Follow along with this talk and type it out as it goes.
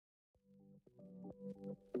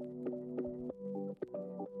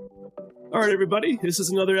All right, everybody. This is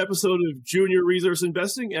another episode of Junior Resource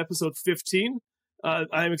Investing, episode 15.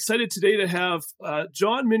 I'm excited today to have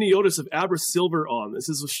John Miniotis of AbraSilver on. This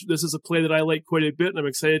is a play that I like quite a bit, and I'm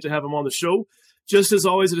excited to have him on the show. Just as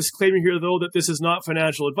always, a disclaimer here, though, that this is not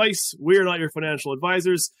financial advice. We are not your financial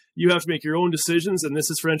advisors. You have to make your own decisions, and this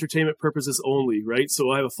is for entertainment purposes only, right?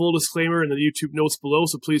 So I have a full disclaimer in the YouTube notes below,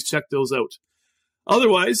 so please check those out.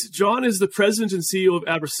 Otherwise, John is the president and CEO of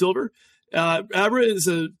AbraSilver. Abra is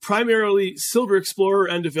a primarily silver explorer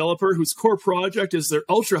and developer whose core project is their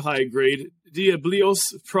ultra-high-grade Diablios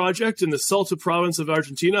project in the Salta province of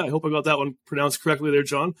Argentina. I hope I got that one pronounced correctly there,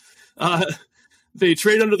 John. They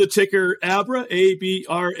trade under the ticker Abra,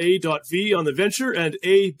 ABRA.V on the venture, and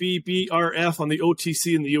ABBRF on the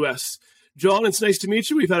OTC in the U.S. John, it's nice to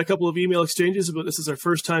meet you. We've had a couple of email exchanges, but this is our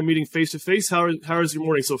first time meeting face-to-face. How is your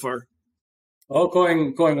morning so far? Oh,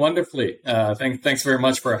 going wonderfully. Thanks very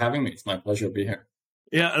much for having me. It's my pleasure to be here.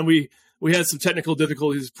 Yeah, and we had some technical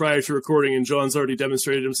difficulties prior to recording, and John's already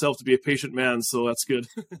demonstrated himself to be a patient man, so that's good.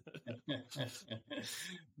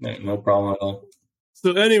 No problem at all.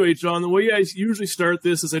 So anyway, John, the way I usually start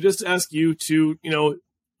this is I just ask you to,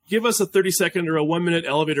 give us a 30-second or a 1-minute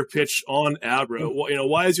elevator pitch on Abra.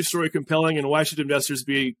 Why is your story compelling, and why should investors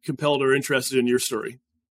be compelled or interested in your story?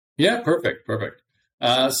 Yeah, perfect.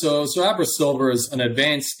 So AbraSilver is an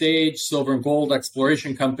advanced stage silver and gold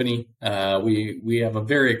exploration company. We have a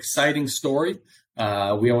very exciting story.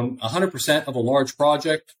 We own 100% of a large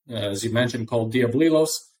project, as you mentioned, called Diablios.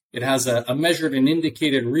 It has a measured and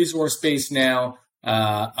indicated resource base now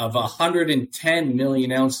of 110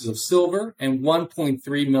 million ounces of silver and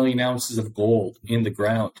 1.3 million ounces of gold in the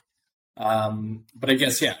ground. But I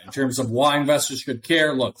guess, in terms of why investors should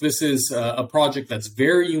care, look, this is a project that's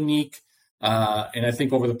very unique. And I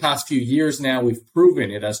think over the past few years now, we've proven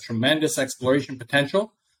it has tremendous exploration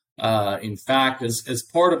potential. In fact, as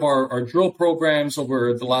part of our drill programs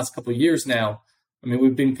over the last couple of years now,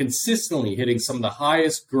 we've been consistently hitting some of the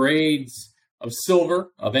highest grades of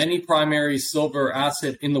silver, of any primary silver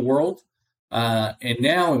asset in the world. And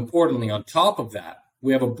now, importantly, on top of that,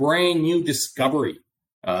 we have a brand new discovery.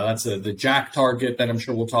 That's the Jack target that I'm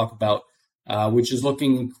sure we'll talk about, which is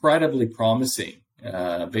looking incredibly promising.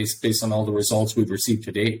 Based on all the results we've received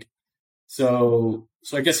to date. So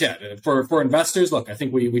I guess, for investors, look, I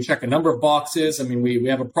think we check a number of boxes. We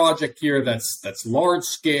have a project here that's large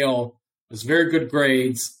scale, has very good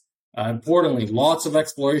grades, importantly, lots of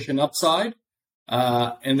exploration upside,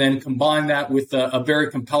 and then combine that with a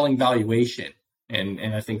very compelling valuation.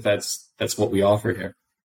 And I think that's what we offer here.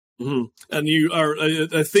 Mm-hmm. And you are,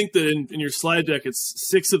 I think that in your slide deck, it's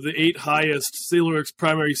 6 of the 8 highest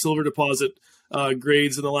primary silver deposit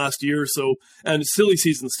grades in the last year or so, and silly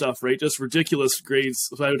season stuff, right? Just ridiculous grades.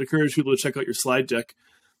 So I would encourage people to check out your slide deck.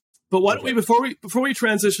 But why don't we, before we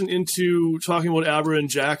transition into talking about Abra and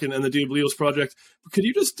Jack and the Diablios project, could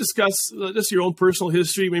you just discuss just your own personal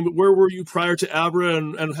history? Where were you prior to Abra,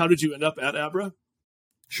 and how did you end up at Abra?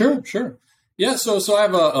 Sure. Yeah, so I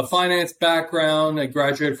have a finance background. I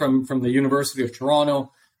graduated from the University of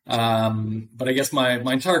Toronto. But I guess my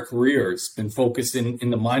entire career has been focused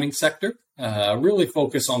in the mining sector, really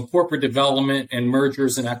focused on corporate development and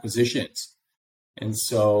mergers and acquisitions. And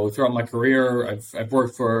so throughout my career, I've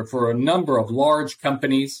worked for a number of large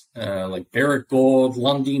companies like Barrick Gold,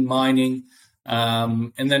 Lundin Mining,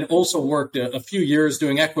 and then also worked a few years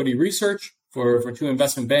doing equity research for 2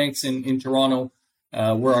 investment banks in Toronto,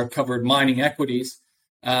 where I covered mining equities.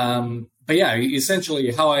 But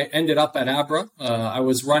essentially how I ended up at Abra, I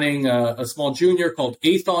was running a small junior called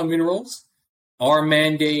Aethon Minerals. Our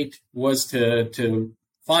mandate was to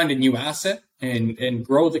find a new asset and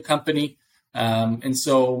grow the company. And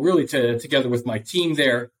so really together with my team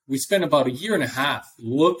there, we spent about 1.5 years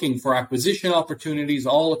looking for acquisition opportunities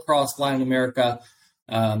all across Latin America.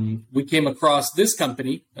 We came across this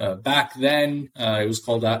company back then. It was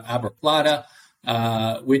called Abra Plata,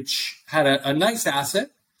 which had a nice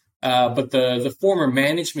asset. But the former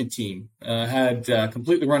management team had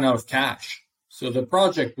completely run out of cash. So the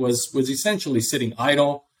project was essentially sitting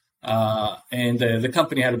idle, and the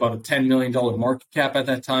company had about a $10 million market cap at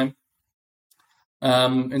that time.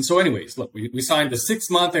 And so anyways, look, we signed a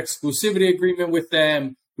 6-month exclusivity agreement with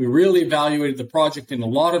them. We really evaluated the project in a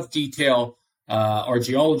lot of detail. Our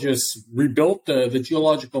geologists rebuilt the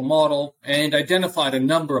geological model and identified a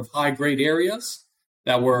number of high-grade areas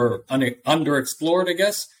that were underexplored, I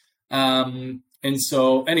guess. And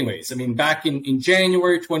so anyways, back in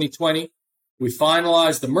January 2020, we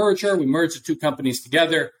finalized the merger. We merged the 2 companies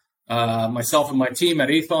together. Myself and my team at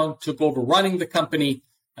Aethon took over running the company.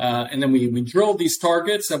 And then we drilled these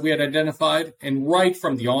targets that we had identified, and right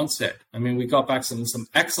from the onset, I mean, we got back some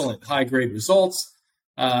excellent high-grade results.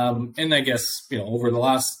 And I guess, over the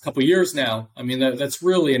last couple of years now, I mean, that's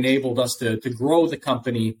really enabled us to grow the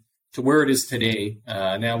company to where it is today.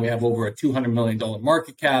 Now we have over a $200 million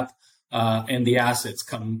market cap, and the assets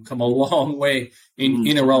come a long way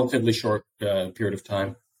in a relatively short period of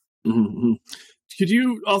time. Mm-hmm. Could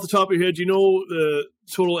you, off the top of your head, do you know the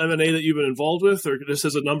total M&A that you've been involved with, or just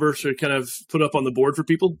as a number to kind of put up on the board for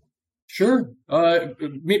people? Sure.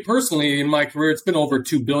 Me personally, in my career, it's been over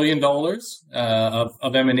 $2 billion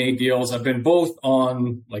of M&A deals. I've been both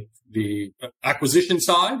on like the acquisition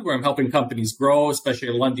side, where I'm helping companies grow, especially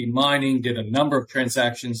at Lundin Mining, did a number of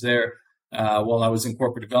transactions there while I was in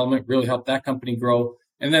corporate development, really helped that company grow.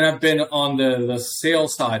 And then I've been on the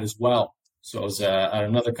sales side as well. So I was at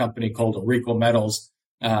another company called Orico Metals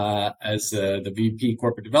as the VP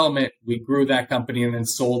corporate development. We grew that company and then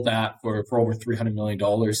sold that for over $300 million.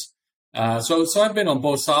 So I've been on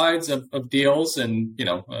both sides of deals, and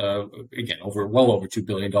again, well over $2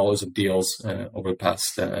 billion of deals over the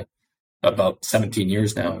past about 17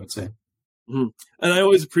 years now, I would say. Mm-hmm. And I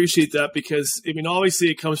always appreciate that because, I mean, obviously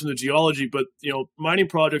it comes from the geology, but, mining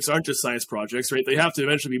projects aren't just science projects, right? They have to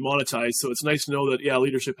eventually be monetized. So it's nice to know that,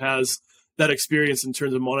 leadership has that experience in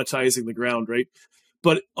terms of monetizing the ground, right?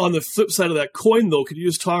 But on the flip side of that coin, though, could you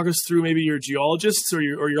just talk us through maybe your geologists or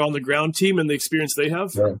your on the ground team and the experience they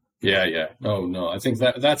have? Sure. Yeah. Oh, no, I think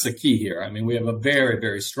that's a key here. I mean, we have a very,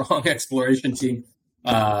 very strong exploration team.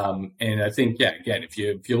 And I think, again, if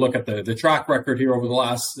you look at the track record here over the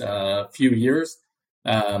last few years,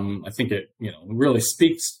 I think it, really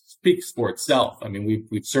speaks for itself. I mean,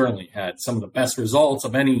 we've certainly had some of the best results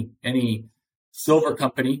of any silver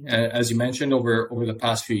company, as you mentioned, over the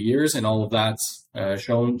past few years, and all of that's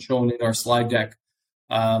shown in our slide deck.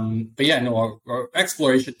 But our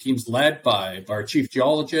exploration team's led by our chief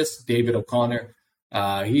geologist, David O'Connor.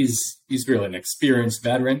 He's really an experienced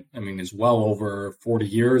veteran. I mean, he's well over 40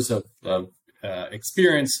 years of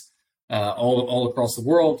experience all across the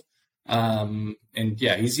world.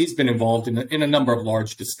 He's been involved in a number of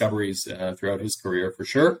large discoveries throughout his career for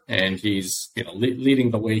sure, and he's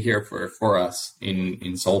leading the way here for us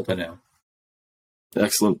in Salta now.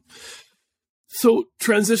 Excellent. So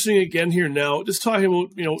transitioning again here now, just talking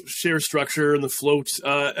about share structure and the float.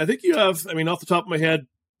 I think you have, I mean, off the top of my head,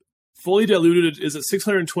 fully diluted, is it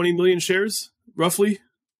 620 million shares roughly?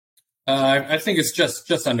 I think it's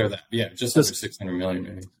just under that. Yeah, just under 600 million,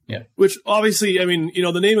 maybe. Yeah. Which obviously, I mean,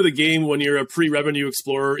 the name of the game when you're a pre-revenue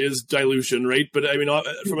explorer is dilution, right? But I mean,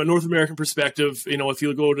 from a North American perspective, if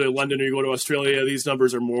you go to London or you go to Australia, these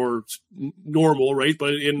numbers are more normal, right?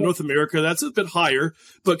 But in North America, that's a bit higher.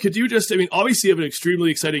 But could you just, I mean, obviously you have an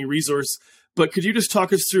extremely exciting resource, but could you just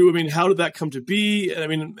talk us through, I mean, how did that come to be? I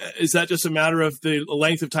mean, is that just a matter of the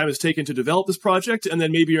length of time it's taken to develop this project? And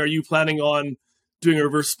then maybe are you planning on doing a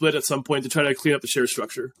reverse split at some point to try to clean up the share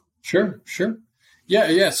structure? Sure.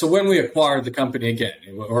 Yeah. So when we acquired the company again,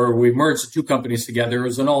 or we merged the two companies together, it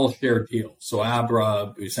was an all-share deal. So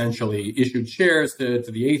Abra essentially issued shares to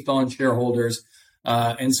the Aethon shareholders.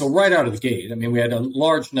 And so right out of the gate, I mean, we had a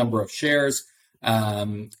large number of shares.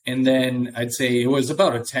 And then I'd say it was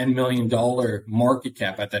about a $10 million market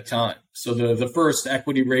cap at that time. So the first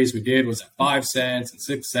equity raise we did was at 5 cents and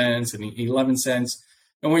 6 cents and 11 cents.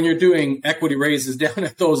 And when you're doing equity raises down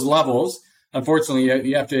at those levels, unfortunately,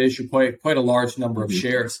 you have to issue quite a large number of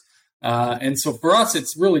shares. And so for us,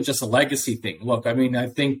 it's really just a legacy thing. Look, I mean, I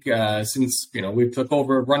think since we took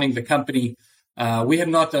over running the company, we have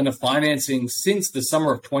not done a financing since the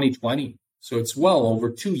summer of 2020. So it's well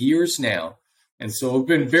over 2 years now. And so we've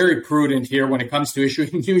been very prudent here when it comes to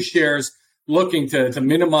issuing new shares, looking to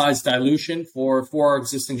minimize dilution for our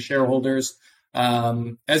existing shareholders.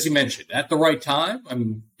 As you mentioned, at the right time,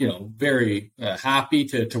 I'm very happy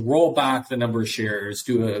to roll back the number of shares,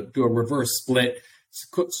 do a reverse split,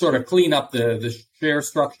 sort of clean up the share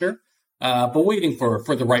structure, but waiting for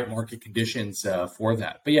the right market conditions for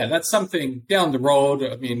that. But yeah, that's something down the road.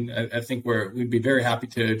 I mean, I think we'd be very happy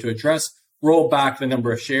to address, roll back the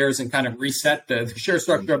number of shares and kind of reset the share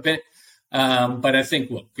structure a bit. But I think,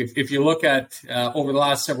 look, if you look at over the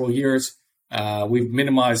last several years, we've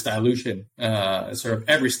minimized dilution sort of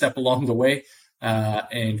every step along the way.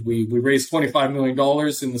 And we raised $25 million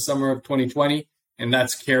in the summer of 2020, and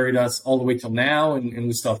that's carried us all the way till now. And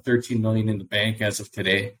we still have $13 million in the bank as of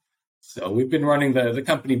today. So we've been running the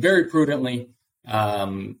company very prudently.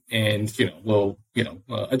 And, we'll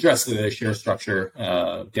address the share structure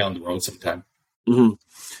down the road sometime.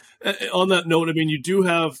 Mm-hmm. On that note, I mean, you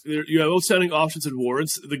have outstanding options and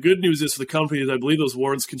warrants. The good news is for the company is I believe those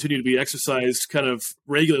warrants continue to be exercised kind of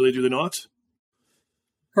regularly, do they not?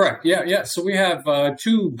 Correct. Yeah. So we have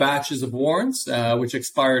 2 batches of warrants, which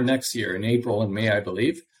expire next year in April and May, I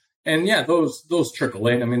believe. And yeah, those trickle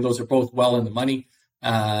in. I mean, those are both well in the money,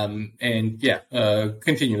 continue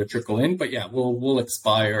to trickle in. But yeah, we'll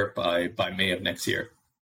expire by May of next year.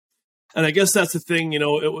 And I guess that's the thing,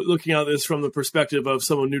 looking at this from the perspective of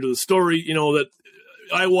someone new to the story, that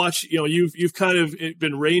I watch, you've kind of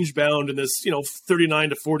been range bound in this, 39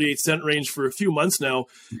 to 48 cent range for a few months now.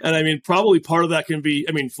 And I mean, probably part of that can be,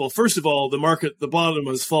 first of all, the bottom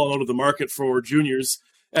has fallen out of the market for juniors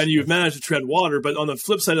and you've managed to tread water. But on the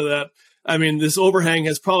flip side of that, I mean, this overhang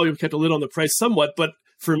has probably kept a lid on the price somewhat. But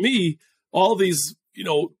for me, all these,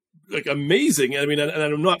 like amazing, I mean, and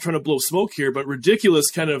I'm not trying to blow smoke here, but ridiculous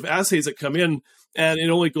kind of assays that come in and it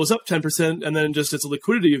only goes up 10% and then just it's a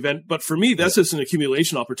liquidity event. But for me, that's just an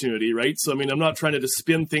accumulation opportunity, right? So, I mean, I'm not trying to just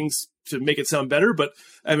spin things to make it sound better, but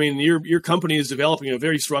I mean, your company is developing a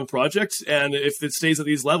very strong project. And if it stays at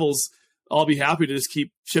these levels, I'll be happy to just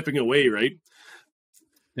keep chipping away, right?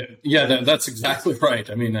 Yeah, that's exactly right.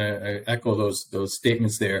 I mean, I echo those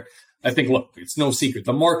statements there. I think, look, it's no secret.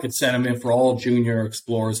 The market sentiment for all junior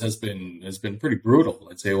explorers has been pretty brutal,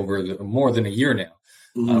 I'd say, over more than a year now,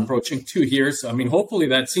 approaching 2 years. I mean, hopefully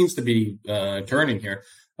that seems to be turning here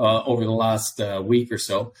over the last week or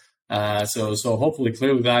so. So hopefully,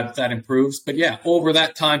 clearly that improves. But yeah, over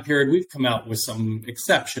that time period, we've come out with some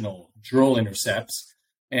exceptional drill intercepts.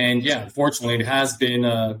 And yeah, unfortunately, it has been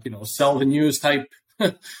sell the news type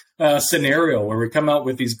scenario where we come out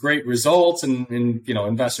with these great results and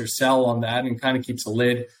investors sell on that and kind of keeps a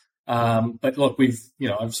lid. But look,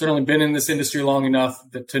 I've certainly been in this industry long enough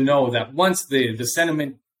to know that once the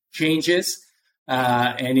sentiment changes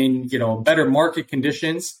and in better market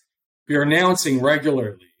conditions, we're announcing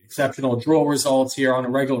regularly exceptional drill results here on a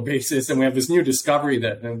regular basis, and we have this new discovery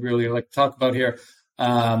that I really like to talk about here.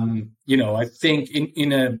 I think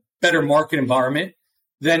in a better market environment,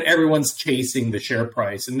 then everyone's chasing the share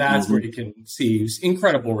price. And that's where you can see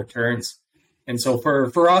incredible returns. And so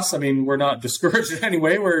for us, I mean, we're not discouraged in any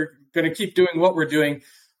way. We're going to keep doing what we're doing,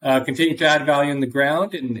 continue to add value in the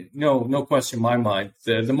ground. And no question in my mind,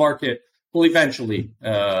 the market will eventually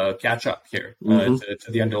catch up here to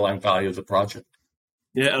the underlying value of the project.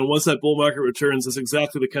 Yeah, and once that bull market returns, that's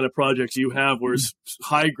exactly the kind of project you have where it's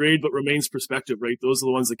high grade but remains prospective, right? Those are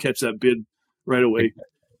the ones that catch that bid right away.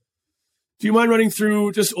 Do you mind running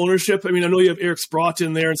through just ownership? I mean, I know you have Eric Sprott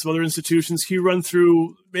in there and some other institutions. Can you run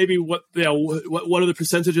through maybe what are the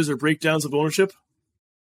percentages or breakdowns of ownership?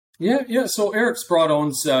 Yeah. So Eric Sprott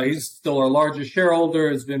owns, he's still our largest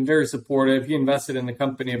shareholder, has been very supportive. He invested in the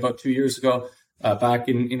company about 2 years ago, back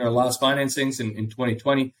in our last financings in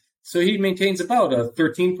 2020. So he maintains about a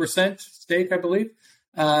 13% stake, I believe.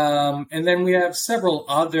 And then we have several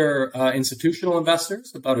other institutional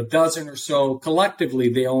investors, about a dozen or so. Collectively,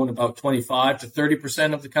 they own about 25 to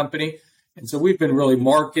 30% of the company. And so we've been really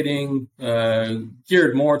marketing,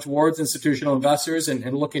 geared more towards institutional investors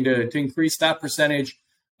and looking to increase that percentage.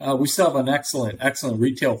 We still have an excellent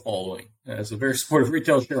retail following. So very supportive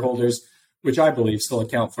retail shareholders, which I believe still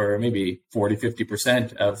account for maybe 40,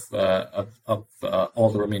 50% of all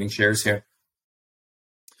the remaining shares here.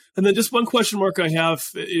 And then just one question mark I have,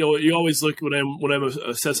 you always look when I'm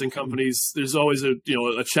assessing companies, there's always a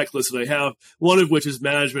checklist that I have, one of which is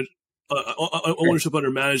management, ownership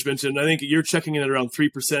under management. And I think you're checking in at around 3%.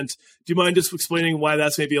 Do you mind just explaining why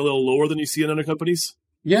that's maybe a little lower than you see in other companies?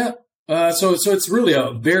 Yeah. So it's really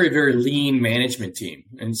a very, very lean management team.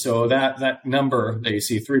 And so that number that you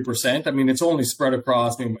see, 3%, I mean, it's only spread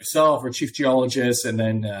across maybe myself or chief geologist, and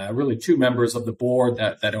then really 2 members of the board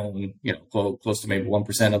that own, close to maybe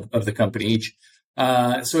 1% of the company each.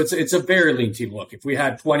 So it's a very lean team. Look, if we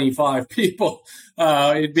had 25 people,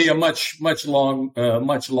 it'd be a much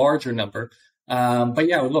larger number. But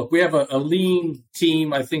yeah, look, we have a lean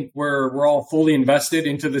team. I think we're all fully invested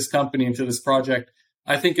into this company, into this project.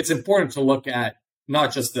 I think it's important to look at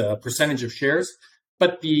not just the percentage of shares,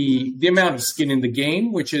 but the amount of skin in the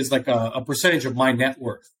game, which is like a percentage of my net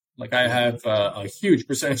worth. Like I have a huge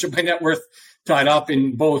percentage of my net worth tied up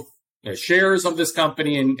in both shares of this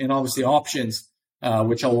company and obviously options,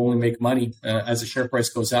 which I'll only make money as the share price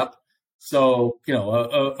goes up. So,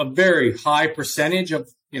 a very high percentage of,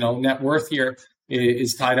 net worth here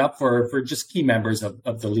is tied up for just key members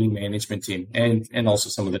of the lean management team and also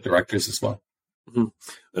some of the directors as well. Mm-hmm.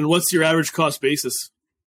 And what's your average cost basis?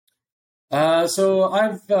 So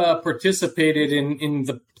I've participated in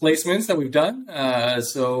the placements that we've done.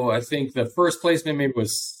 So I think the first placement maybe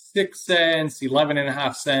was 6 cents,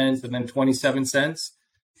 11.5 cents, and then 27 cents.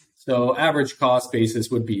 So average cost basis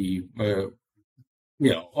would be,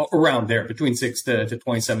 around there, between 6 to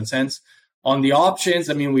 27 cents. On the options,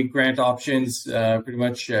 I mean, we grant options pretty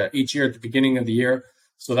much each year at the beginning of the year.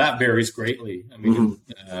 So that varies greatly. I mean,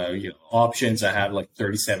 options I have like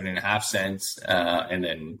 37.5 cents, and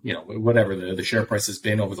then, whatever the share price has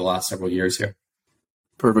been over the last several years here.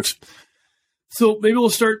 Perfect. So maybe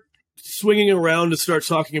we'll start swinging around to start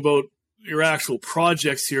talking about your actual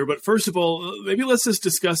projects here. But first of all, maybe let's just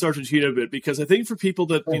discuss Argentina a bit, because I think for people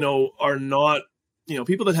that, are not,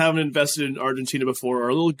 people that haven't invested in Argentina before are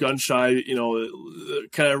a little gun shy,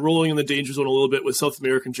 kind of rolling in the danger zone a little bit with South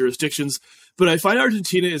American jurisdictions. But I find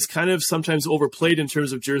Argentina is kind of sometimes overplayed in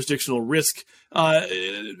terms of jurisdictional risk.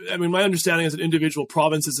 I mean, my understanding is that individual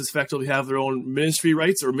provinces effectively have their own ministry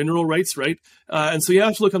rights or mineral rights, right? And so you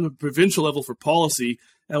have to look on the provincial level for policy.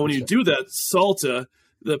 And when you do that, Salta,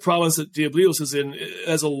 the province that Diablios is in,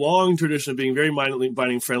 has a long tradition of being very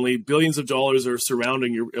mining friendly. Billions of dollars are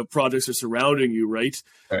surrounding your projects are surrounding you, right?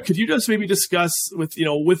 Could you just maybe discuss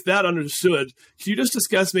with that understood? Could you just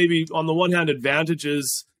discuss maybe on the one hand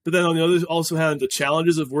advantages, but then on the other also hand the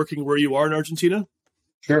challenges of working where you are in Argentina?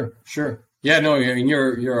 Sure. Yeah, no, I mean,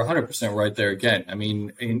 you're 100% right there again. I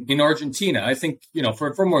mean, in Argentina, I think,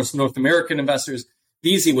 for most North American investors, the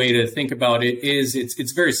easy way to think about it is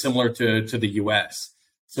it's very similar to the US.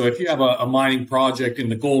 So if you have a mining project in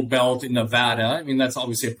the Gold Belt in Nevada, I mean, that's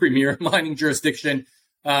obviously a premier mining jurisdiction.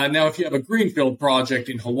 Now, if you have a greenfield project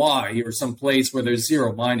in Hawaii or some place where there's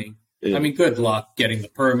zero mining, I mean, good luck getting the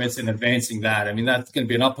permits and advancing that. I mean, that's going to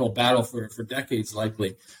be an uphill battle for decades,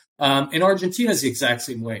 likely. In Argentina, is the exact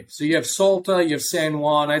same way. So you have Salta, you have San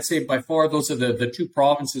Juan. I'd say by far those are the two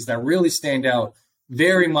provinces that really stand out,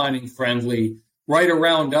 very mining friendly. Right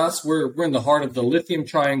around us, we're in the heart of the lithium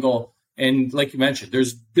triangle. And like you mentioned,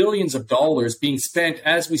 there's billions of dollars being spent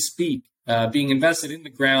as we speak, being invested in the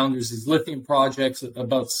ground. There's these lithium projects,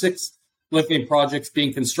 about 6 lithium projects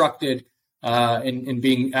being constructed and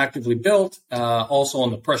being actively built. Also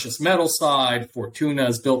on the precious metal side, Fortuna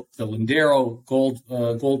has built the Lindero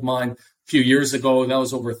gold mine a few years ago. That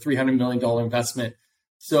was over a $300 million investment.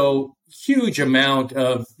 So huge amount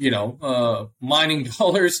of, mining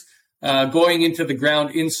dollars going into the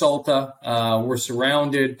ground in Salta. We're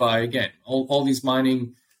surrounded by, again, all these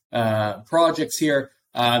mining projects here.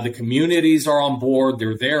 The communities are on board.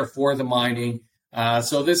 They're there for the mining.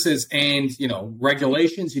 So this is, and,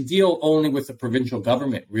 regulations, you deal only with the provincial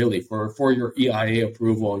government, really, for your EIA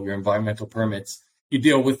approval, your environmental permits. You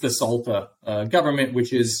deal with the Salta government,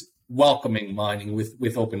 which is welcoming mining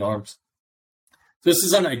with open arms. This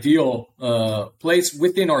is an ideal place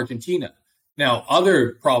within Argentina. Now,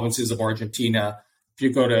 other provinces of Argentina, if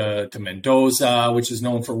you go to Mendoza, which is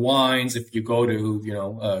known for wines, if you go to,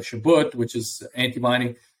 Chubut, which is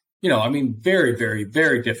anti-mining, I mean, very, very,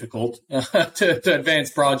 very difficult to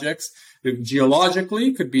advance projects.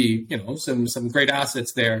 Geologically, could be, some great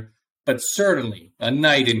assets there, but certainly a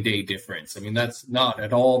night and day difference. I mean, that's not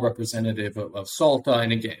at all representative of Salta.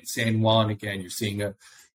 And again, San Juan, you're seeing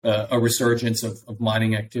a resurgence of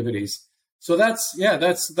mining activities. So that's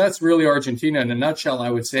really Argentina in a nutshell, I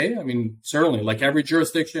would say. I mean, certainly, like every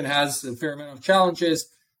jurisdiction has a fair amount of challenges,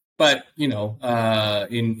 but in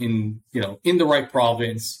the right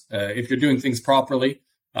province, if you're doing things properly,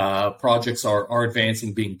 projects are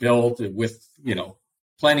advancing, being built with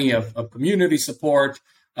plenty of community support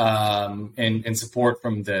and support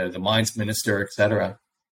from the mines minister, et cetera.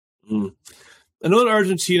 I know that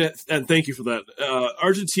Argentina, and thank you for that.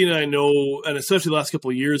 Argentina, I know, and especially the last couple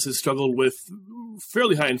of years, has struggled with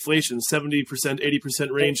fairly high inflation, 70%, 80%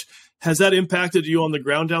 range. Has that impacted you on the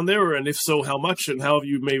ground down there? And if so, how much? And how have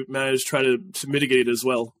you managed to try to mitigate it as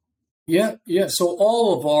well? Yeah. So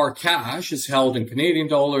all of our cash is held in Canadian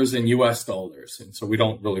dollars and US dollars. And so we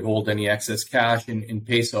don't really hold any excess cash in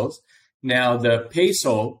pesos. Now, the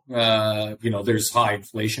peso, there's high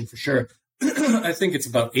inflation for sure. I think it's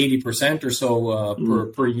about 80% or so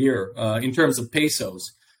per year in terms of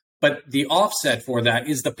pesos. But the offset for that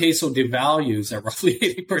is the peso devalues at roughly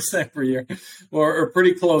 80% per year or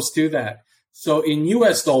pretty close to that. So in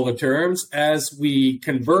US dollar terms, as we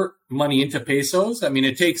convert money into pesos, I mean,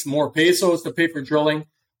 it takes more pesos to pay for drilling,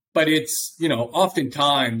 but it's,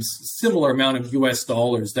 oftentimes similar amount of US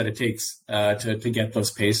dollars that it takes to get those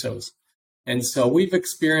pesos. And so we've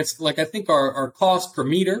experienced, I think our cost per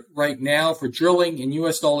meter right now for drilling in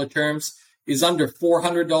US dollar terms is under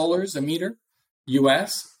 $400 a meter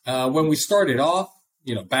US. When we started off,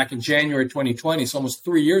 back in January 2020, so almost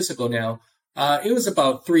 3 years ago now, it was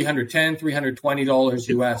about $310, $320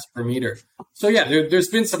 US per meter. So yeah, there's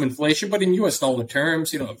been some inflation, but in US dollar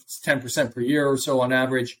terms, it's 10% per year or so on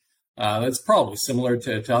average. That's probably similar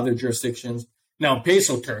to other jurisdictions. Now, in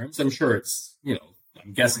peso terms, I'm sure it's,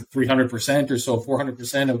 I'm guessing 300% or so,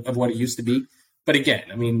 400% of what it used to be. But again,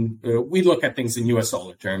 I mean, we look at things in US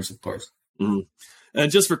dollar terms, of course. Mm-hmm. And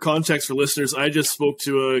just for context for listeners, I just spoke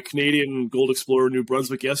to a Canadian gold explorer in New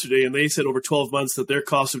Brunswick yesterday, and they said over 12 months that their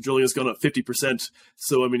cost of drilling has gone up 50%.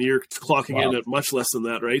 So, I mean, you're clocking in at much less than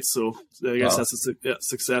that, right? So I guess that's a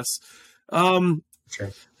success. Sure.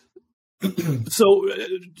 So,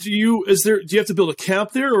 do you have to build a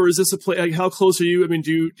camp there, or is this a place? Like, how close are you? I mean,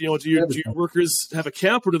 do your workers have a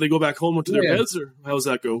camp, or do they go back home to their beds, or how does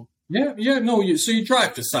that go? No. So you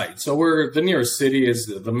drive to site. So the nearest city is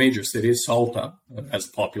the major city is Salta, has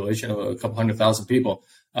a population of a couple 100,000 people.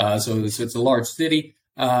 So it's a large city,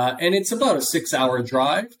 and it's about a 6-hour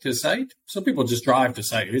drive to site. So people just drive to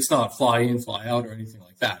site. It's not fly in, fly out, or anything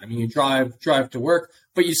like that. I mean, you drive to work,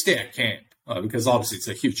 but you stay at camp. Because obviously it's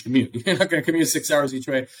a huge commute. You're not going to commute 6 hours each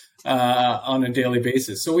way on a daily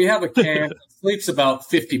basis. So we have a camp that sleeps about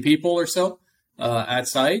 50 people or so at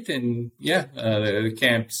site. And the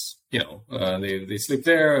camps, they sleep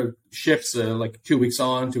there, shifts like 2 weeks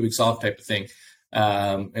on, 2 weeks off type of thing.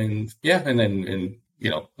 And then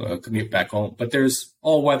commute back home. But there's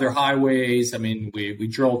all weather highways. I mean, we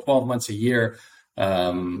drill 12 months a year.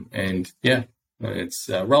 It's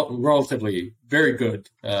relatively very good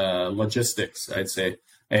logistics, I'd say,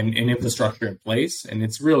 and infrastructure in place. And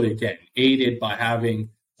it's really, again, aided by having a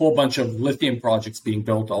whole bunch of lithium projects being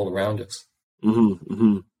built all around us. Mm-hmm,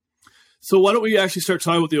 mm-hmm. So why don't we actually start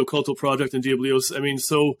talking about the Oculto project in Diablillos? I mean,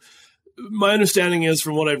 so my understanding is,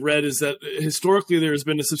 from what I've read, is that historically there has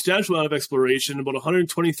been a substantial amount of exploration, about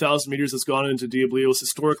 120,000 meters has gone into Diablillos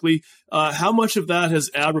historically. How much of that has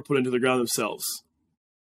Abra put into the ground themselves?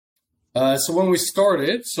 So when we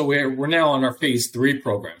started, we're now on our phase 3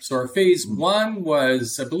 program. So our phase 1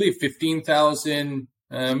 was, I believe, 15,000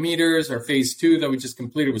 meters. Our phase 2 that we just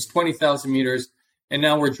completed was 20,000 meters. And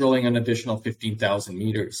now we're drilling an additional 15,000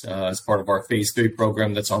 meters as part of our phase 3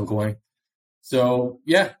 program that's ongoing. So,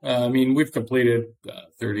 we've completed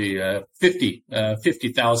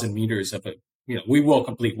 50,000 meters of it. We will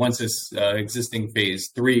complete once this existing phase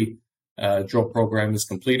 3 drill program is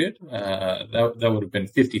completed. That would have been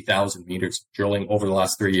 50,000 meters drilling over the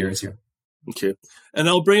last 3 years here. Okay. And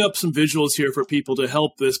I'll bring up some visuals here for people to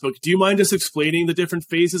help this, but do you mind just explaining the different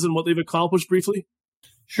phases and what they've accomplished briefly?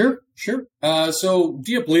 Sure. So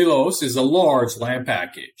Diablillos is a large land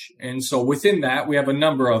package. And so within that, we have a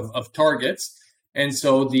number of targets. And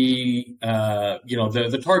so the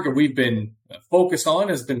target we've been focused on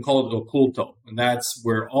has been called Oculto. And that's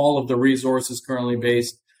where all of the resources currently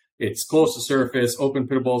based. It's close to surface, open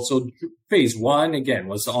pitable. So phase 1, again,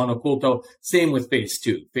 was on Oculto. Same with phase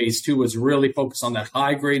 2. Phase 2 was really focused on that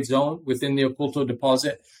high-grade zone within the Oculto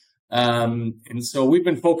deposit. And so we've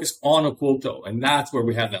been focused on Oculto, and that's where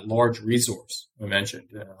we have that large resource I mentioned,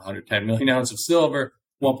 110 million ounces of silver,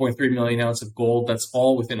 1.3 million ounces of gold. That's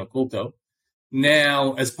all within Oculto.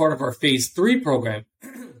 Now, as part of our phase 3 program,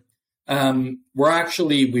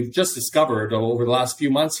 we've just discovered over the last few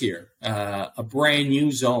months here a brand new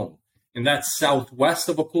zone, and that's southwest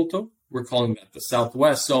of Oculto. We're calling that the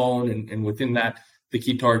southwest zone, and within that, the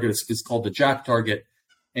key target is called the Jack target,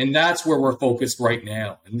 and that's where we're focused right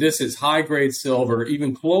now. And this is high-grade silver,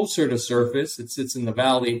 even closer to surface. It sits in the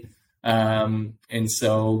valley, and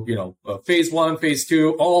so phase 1, phase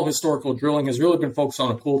 2, all historical drilling has really been focused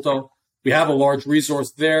on Oculto. We have a large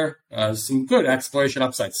resource there, some good exploration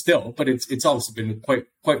upside still, but it's obviously been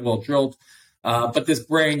quite well drilled. But this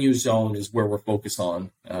brand new zone is where we're focused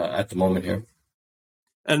on at the moment here.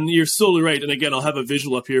 And you're solely right. And again, I'll have a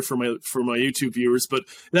visual up here for my YouTube viewers. But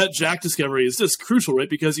that Jack discovery is just crucial, right?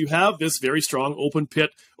 Because you have this very strong open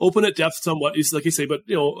pit, open at depth somewhat, is like you say. But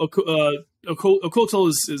Oculto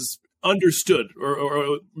is understood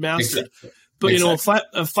or mastered. Exactly. But,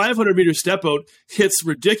 a 500-meter step out hits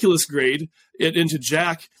ridiculous grade into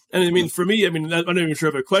Jack. And, I mean, for me, I'm not even sure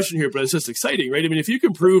I have a question here, but it's just exciting, right? I mean, if you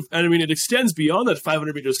can prove, and I mean, it extends beyond that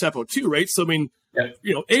 500-meter step out too, right? So, I mean,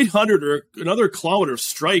 800 or another kilometer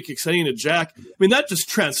strike extending to Jack, I mean, that just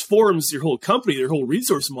transforms your whole company, your whole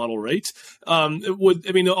resource model, right?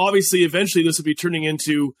 Obviously, eventually this would be turning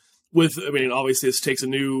into, obviously this takes a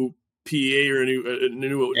new PEA or a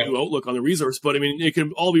new outlook on the resource, but I mean, it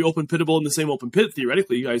can all be open pittable in the same open pit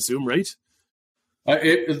theoretically, I assume, right?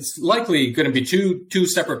 It's likely going to be two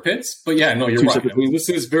separate pits, but you're right. I mean, this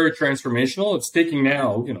is very transformational. It's taking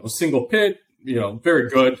now, a single pit, very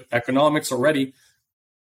good economics already,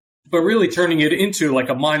 but really turning it into like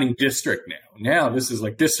a mining district now. Now this is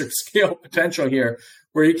like district scale potential here,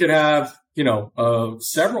 where you could have,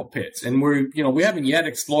 several pits. And we haven't yet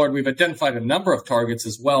explored. We've identified a number of targets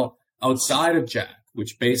as well outside of Jack,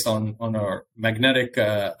 which based on our magnetic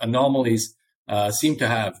anomalies seem to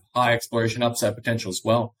have high exploration upside potential as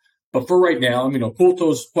well. But for right now,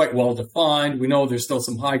 Oculto is quite well defined. We know there's still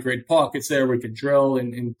some high grade pockets there we could drill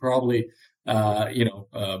and probably,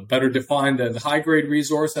 better define the high grade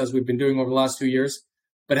resource as we've been doing over the last 2 years.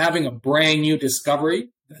 But having a brand new discovery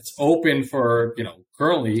that's open for,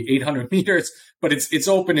 currently 800 meters, but it's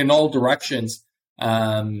open in all directions.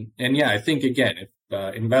 I think again,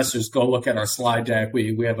 if investors go look at our slide deck,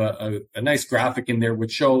 we have a nice graphic in there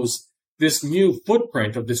which shows this new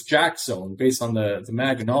footprint of this Jack zone based on the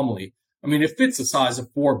mag anomaly. It fits the size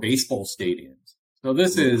of 4 baseball stadiums. So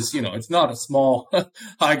this is, it's not a small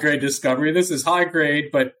high grade discovery. This is high grade,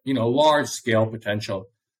 but, large scale potential.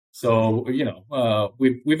 So,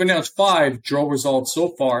 we've announced 5 drill results so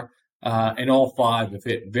far, and all 5 have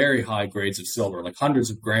hit very high grades of silver, like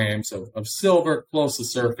hundreds of grams of silver close to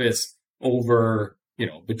surface over,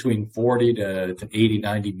 between 40 to 80,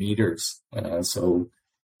 90 meters. So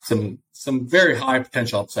some very high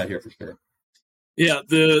potential upside here for sure. Yeah,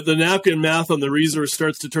 the napkin math on the resource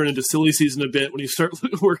starts to turn into silly season a bit when you start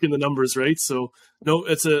working the numbers, right? So no,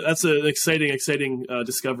 that's an exciting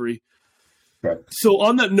discovery. Right. So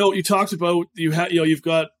on that note, you talked about you've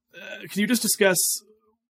got. Can you just discuss?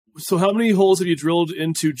 So how many holes have you drilled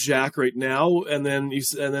into Jack right now, and then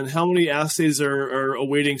how many assays are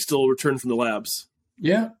awaiting still return from the labs?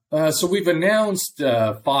 Yeah, so we've announced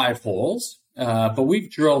 5 holes, but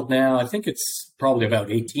we've drilled now. I think it's probably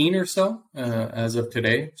about 18 or so as of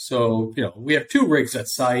today. So we have 2 rigs at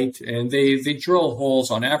site, and they drill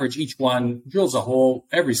holes on average. Each one drills a hole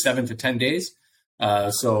every 7 to 10 days.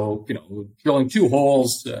 So drilling 2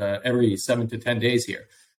 holes every 7 to 10 days here.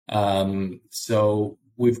 So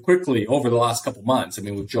we've quickly, over the last couple months,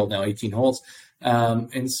 we've drilled now 18 holes.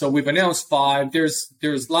 And so we've announced 5.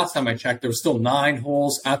 There's last time I checked, there was still 9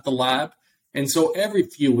 holes at the lab. And so every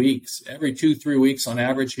few weeks, every 2-3 weeks on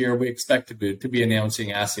average here, we expect to be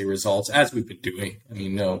announcing assay results as we've been doing.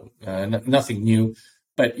 Nothing new.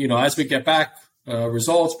 But, as we get back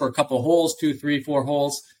results for a couple of holes, 2, 3, 4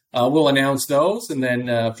 holes, we'll announce those, and then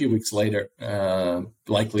a few weeks later,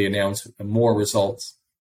 likely announce more results.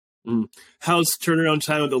 How's turnaround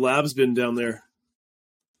time at the labs been down there?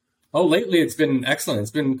 Oh, lately it's been excellent.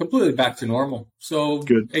 It's been completely back to normal. So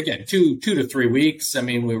good. Again, 2 to 3 weeks.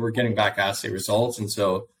 We were getting back assay results, and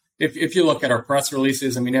so if you look at our press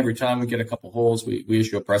releases, every time we get a couple holes, we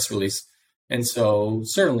issue a press release. And so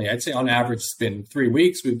certainly, I'd say on average, it's been 3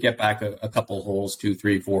 weeks. We get back a couple holes, 2,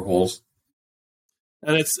 3, 4 holes.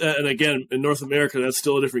 And again, in North America, that's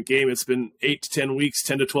still a different game. It's been 8 to 10 weeks,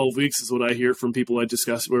 10 to 12 weeks is what I hear from people I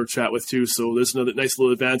discuss or chat with too. So there's another nice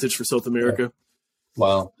little advantage for South America.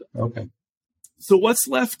 Wow. Okay. So what's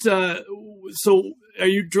left? So are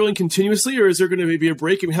you drilling continuously, or is there going to be a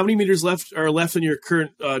break? How many meters are left in your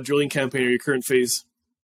current drilling campaign or your current phase?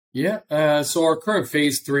 Yeah. So our current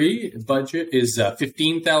phase 3 budget is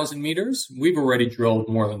 15,000 meters. We've already drilled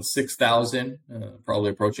more than 6,000,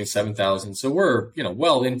 probably approaching 7,000. So we're,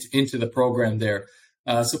 well into the program there.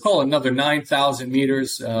 So call it another 9,000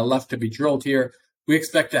 meters left to be drilled here. We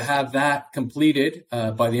expect to have that completed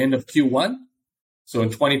by the end of Q1. So in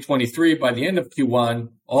 2023, by the end of Q1,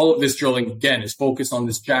 all of this drilling, again, is focused on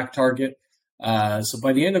this Jack target. So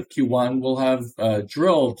by the end of Q1, we'll have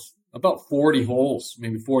drilled about 40 holes,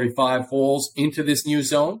 maybe 45 holes into this new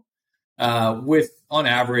zone, with on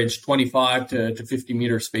average 25 to 50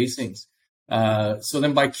 meter spacings. So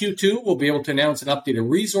then by Q2, we'll be able to announce an updated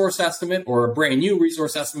resource estimate or a brand new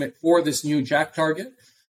resource estimate for this new Jack target,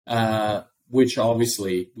 which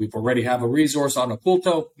obviously we've already have a resource on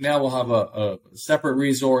Oculto. Now we'll have a separate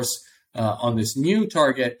resource on this new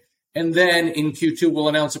target. And then in Q2, we'll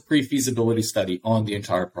announce a pre-feasibility study on the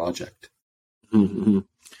entire project. Mm-hmm.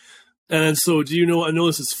 And so do you know, I know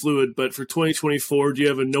this is fluid, but for 2024, do you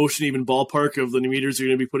have a notion, even ballpark, of the meters you're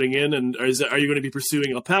going to be putting in? And are you going to be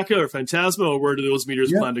pursuing Alpaca or Phantasma, or where do those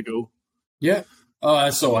meters plan to go? Yeah.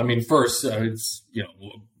 First, it's,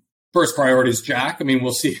 first priority is Jack.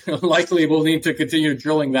 We'll see. Likely we'll need to continue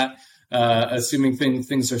drilling that, assuming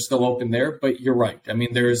things are still open there. But you're right.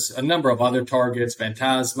 There's a number of other targets,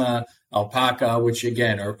 Phantasma, Alpaca, which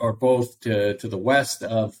again are both to the west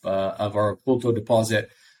of our Oculto deposit.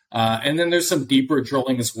 And then there's some deeper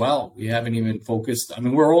drilling as well. We haven't even focused.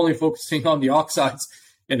 We're only focusing on the oxides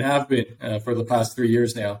and have been for the past 3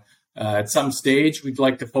 years now. At some stage, we'd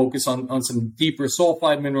like to focus on some deeper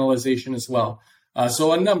sulfide mineralization as well.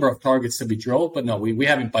 So a number of targets to be drilled, but no, we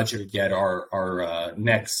haven't budgeted yet our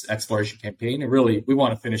next exploration campaign. And really, we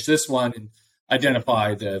want to finish this one and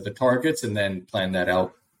identify the targets and then plan that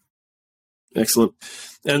out. Excellent.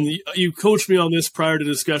 And you coached me on this prior to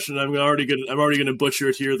discussion. I'm already gonna butcher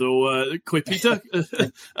it here, though. Quipita.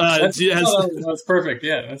 That's perfect.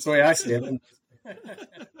 Yeah, that's the way I see it.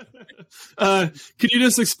 Could you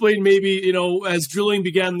just explain maybe, as drilling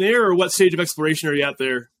began there, or what stage of exploration are you at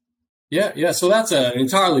there? Yeah. So that's an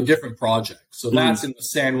entirely different project. So that's in the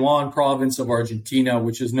San Juan province of Argentina,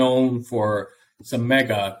 which is known for some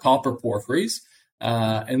mega copper porphyries.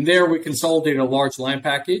 And there we consolidated a large land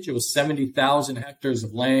package. It was 70,000 hectares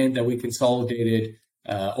of land that we consolidated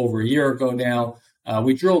over a year ago now.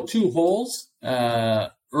 We drilled 2 holes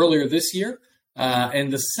earlier this year.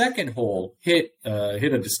 And the second hole hit a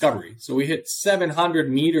discovery. So we hit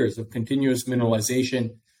 700 meters of continuous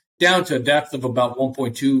mineralization down to a depth of about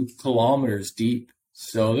 1.2 kilometers deep.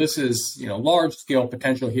 So this is, large scale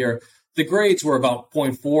potential here. The grades were about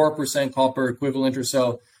 0.4% copper equivalent or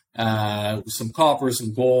so, some copper,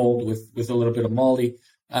 some gold with a little bit of moly.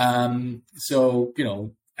 So,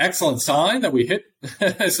 excellent sign that we hit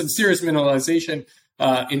some serious mineralization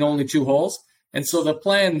in only 2 holes. And so the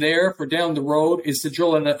plan there for down the road is to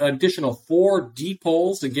drill an additional 4 deep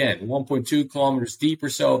holes, again, 1.2 kilometers deep or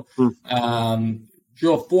so.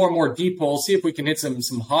 Drill 4 more deep holes, see if we can hit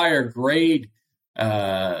some higher grade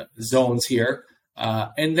zones here.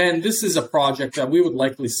 And then this is a project that we would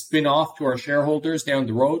likely spin off to our shareholders down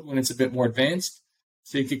the road when it's a bit more advanced.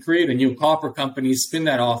 So you could create a new copper company, spin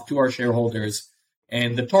that off to our shareholders.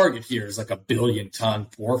 And the target here is like a 1 billion ton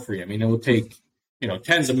porphyry. I mean, it will take,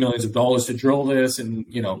 tens of millions of dollars to drill this and,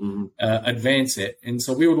 advance it. And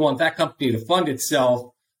so we would want that company to fund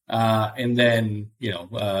itself. And then,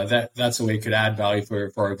 that's the way it could add value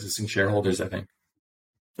for our existing shareholders, I think.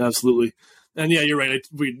 Absolutely. And yeah, you're right.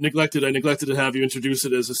 I neglected to have you introduce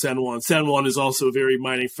it as a San Juan. San Juan is also a very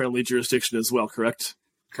mining-friendly jurisdiction as well, correct?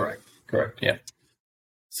 Correct, yeah.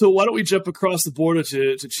 So why don't we jump across the border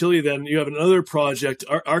to Chile then? You have another project,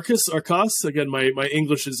 Arcas? Again, my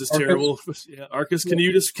English is just terrible. Yeah, Arcas. Can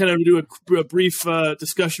you just kind of do a brief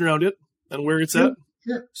discussion around it and where it's at?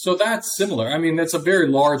 Sure. So that's similar. I mean, that's a very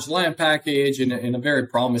large land package in a very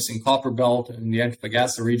promising copper belt in the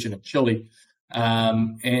Antofagasta region of Chile.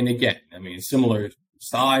 And again, I mean, similar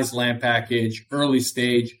size land package, early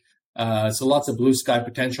stage. So lots of blue sky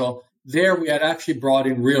potential. There, we had actually brought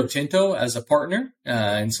in Rio Tinto as a partner.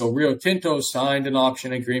 And so Rio Tinto signed an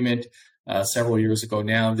option agreement several years ago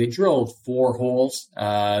now. They drilled 4 holes.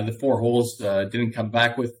 The 4 holes didn't come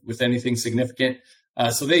back with anything significant.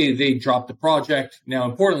 So they dropped the project. Now,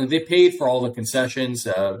 importantly, they paid for all the concessions,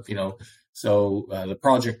 so the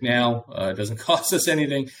project now doesn't cost us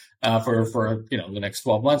anything for the next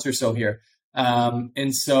 12 months or so here.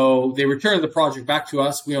 And so they returned the project back to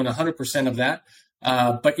us. We own 100% of that.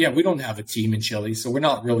 But yeah, we don't have a team in Chile, so we're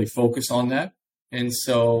not really focused on that. And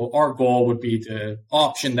so our goal would be to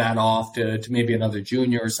option that off to maybe another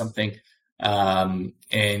junior or something. And,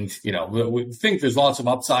 we think there's lots of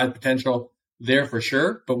upside potential there for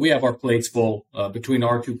sure, but we have our plates full between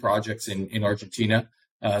our 2 projects in Argentina.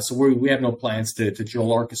 So we have no plans to drill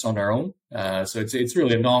Arcas on our own. So it's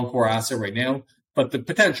really a non-core asset right now, but the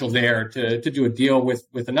potential there to do a deal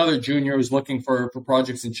with another junior who's looking for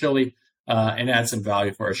projects in Chile and add some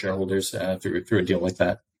value for our shareholders through a deal like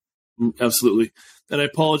that. Absolutely. And I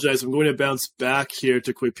apologize. I'm going to bounce back here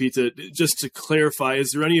to Quipita. Just to clarify,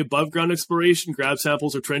 is there any above ground exploration, grab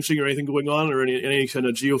samples or trenching or anything going on, or any kind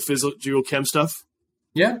of geochem stuff?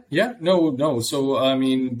 Yeah. No. So, I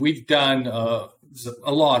mean, we've done a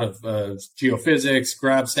lot of geophysics,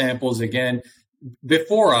 grab samples. Again,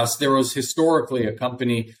 before us, there was historically a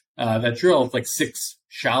company that drilled like 6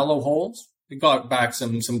 shallow holes. It got back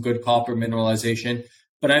some good copper mineralization.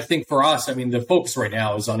 But I think for us, I mean, the focus right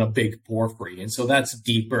now is on a big porphyry. And so that's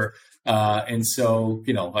deeper. And so,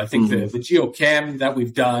 I think the geochem that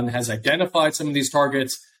we've done has identified some of these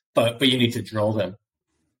targets, but you need to drill them.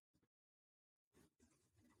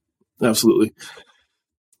 Absolutely.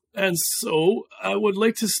 And so I would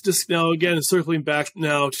like to just now, again, circling back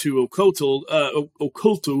now to Oculto,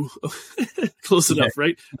 close enough,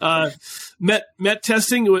 right? Met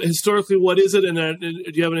testing, historically, what is it? And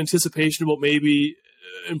do you have an anticipation about maybe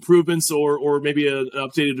improvements or maybe an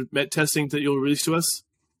updated met testing that you'll release to us?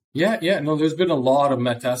 Yeah. No, there's been a lot of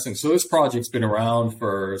met testing. So this project's been around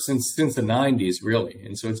since the 90s, really.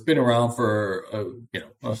 And so it's been around for,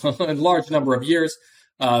 a large number of years.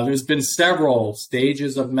 There's been several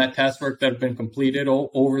stages of met test work that have been completed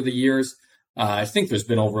over the years. I think there's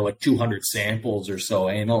been over like 200 samples or so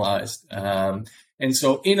analyzed. And And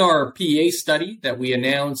so in our PEA study that we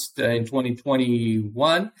announced in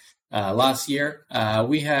 2021, last year,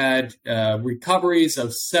 we had recoveries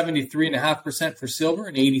of 73.5% for silver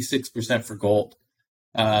and 86% for gold.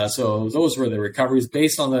 So those were the recoveries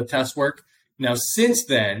based on the test work. Now, since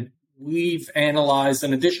then, we've analyzed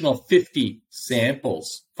an additional 50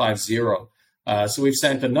 samples, 50. So we've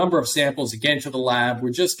sent a number of samples again to the lab.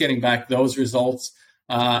 We're just getting back those results.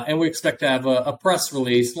 And we expect to have a press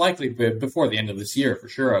release likely before the end of this year, for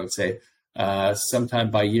sure, I would say,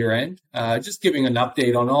 sometime by year end, just giving an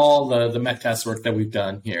update on all the met test work that we've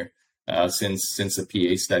done here since the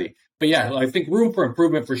PEA study. But yeah, I think room for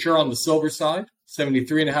improvement for sure on the silver side,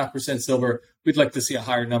 73.5% silver. We'd like to see a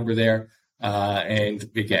higher number there. And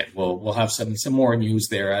again, we'll have some more news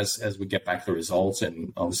there as we get back the results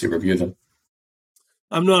and obviously review them.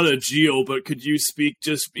 I'm not a geo, but could you speak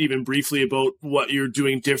just even briefly about what you're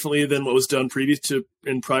doing differently than what was done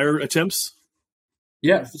in prior attempts?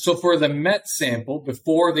 Yeah, so for the MET sample,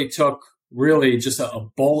 before they took really just a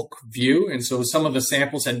bulk view, and so some of the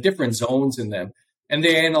samples had different zones in them, and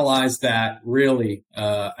they analyzed that really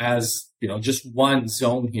as just one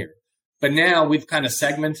zone here. But now we've kind of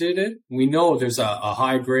segmented it. We know there's a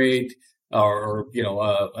high grade or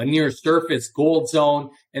a near surface gold zone,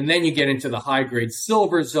 and then you get into the high grade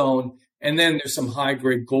silver zone, and then there's some high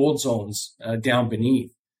grade gold zones down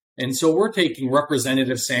beneath. And so we're taking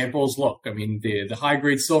representative samples. Look, I mean, the high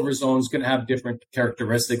grade silver zone is going to have different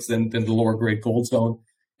characteristics than the lower grade gold zone.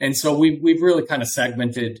 And so we've really kind of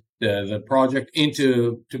segmented the project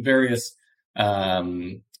into various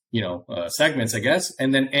segments, I guess,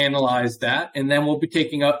 and then analyze that. And then we'll be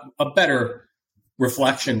taking a better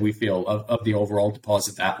reflection, we feel, of the overall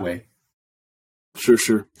deposit that way.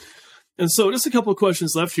 Sure. And so just a couple of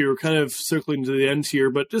questions left here. We're kind of circling to the end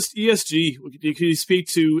here, but just ESG, can you speak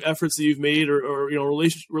to efforts that you've made or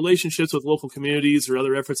relationships with local communities or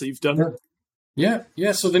other efforts that you've done? Sure.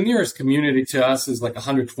 Yeah. So the nearest community to us is like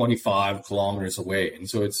 125 kilometers away. And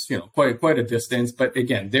so it's, quite a distance. But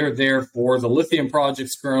again, they're there for the lithium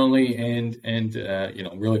projects currently and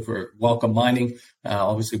really for welcome mining.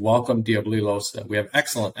 Obviously, welcome Diablilos. We have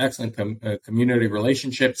excellent community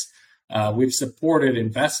relationships. We've supported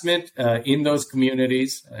investment in those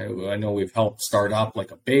communities. I know we've helped start up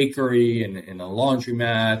like a bakery and a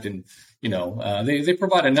laundromat, and they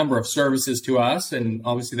provide a number of services to us, and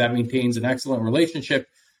obviously that maintains an excellent relationship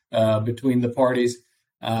between the parties.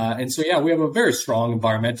 And so, we have a very strong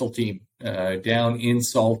environmental team down in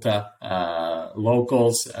Salta,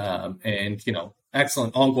 locals, and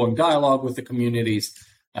excellent ongoing dialogue with the communities,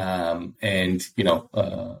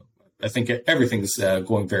 I think everything's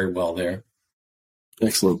going very well there.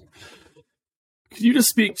 Excellent. Could you just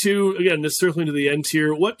speak to, again, just circling to the end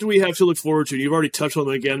here, what do we have to look forward to? You've already touched on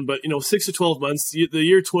them again, but 6 to 12 months, the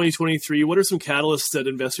year 2023, what are some catalysts that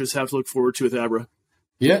investors have to look forward to with Abra?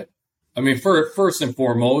 Yeah. I mean, first and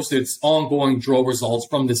foremost, it's ongoing drill results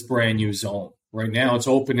from this brand new zone. Right now, it's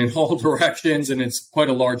open in all directions, and it's quite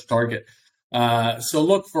a large target. So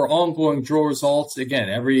look for ongoing drill results, again,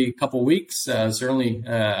 every couple weeks, certainly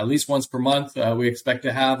at least once per month. We expect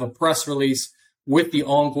to have a press release with the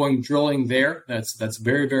ongoing drilling there. That's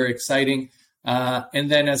very, very exciting.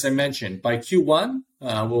 And then, as I mentioned, by Q1,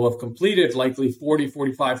 we'll have completed likely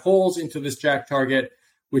 45 holes into this jack target,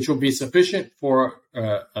 which will be sufficient for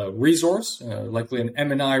a resource, likely an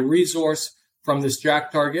M&I resource from this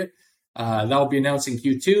jack target. That will be announced in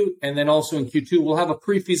Q2. And then also in Q2, we'll have a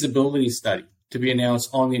pre-feasibility study to be announced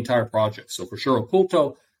on the entire project. So for sure,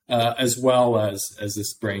 Oculto, as well as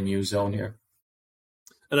this brand new zone here.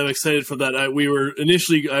 And I'm excited for that. I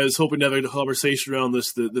was hoping to have a conversation around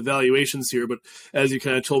this, the valuations here, but as you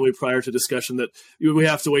kind of told me prior to discussion that we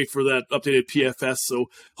have to wait for that updated PFS. So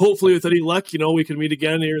hopefully with any luck, we can meet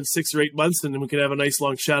again here in 6 or 8 months, and then we can have a nice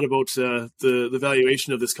long chat about the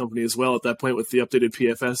valuation of this company as well at that point with the updated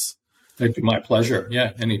PFS. Thank you. My pleasure.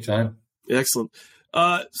 Yeah, anytime. Excellent.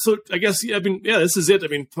 So I guess, this is it. I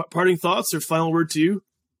mean, parting thoughts or final word to you?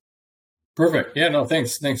 Perfect. Yeah, no,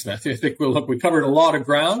 thanks, Matthew. I think we covered a lot of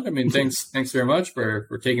ground. I mean, thanks very much for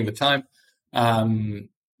taking the time. I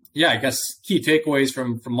guess key takeaways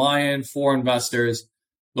from my end for investors.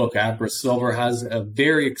 Look, AbraSilver has a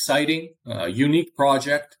very exciting, unique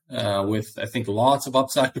project with, I think, lots of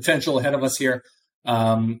upside potential ahead of us here.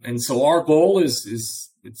 And so our goal is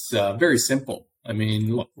very simple. I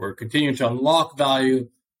mean, look, we're continuing to unlock value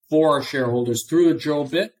for our shareholders through the drill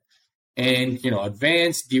bit and,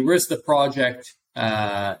 advance, de-risk the project.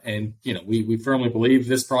 We firmly believe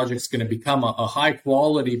this project is going to become a high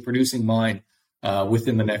quality producing mine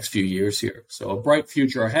within the next few years here. So a bright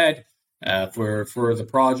future ahead for the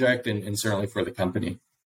project and certainly for the company.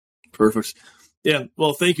 Perfect. Yeah,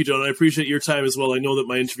 well, thank you, John. I appreciate your time as well. I know that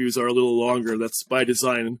my interviews are a little longer. That's by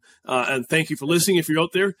design. And thank you for listening if you're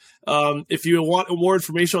out there. If you want more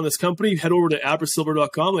information on this company, head over to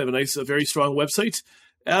AbraSilver.com. They have a very strong website.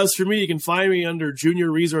 As for me, you can find me under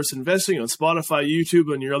Junior Resource Investing on Spotify,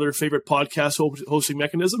 YouTube, and your other favorite podcast hosting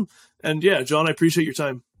mechanism. And yeah, John, I appreciate your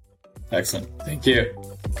time. Excellent. Thank you.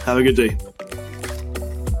 Have a good day.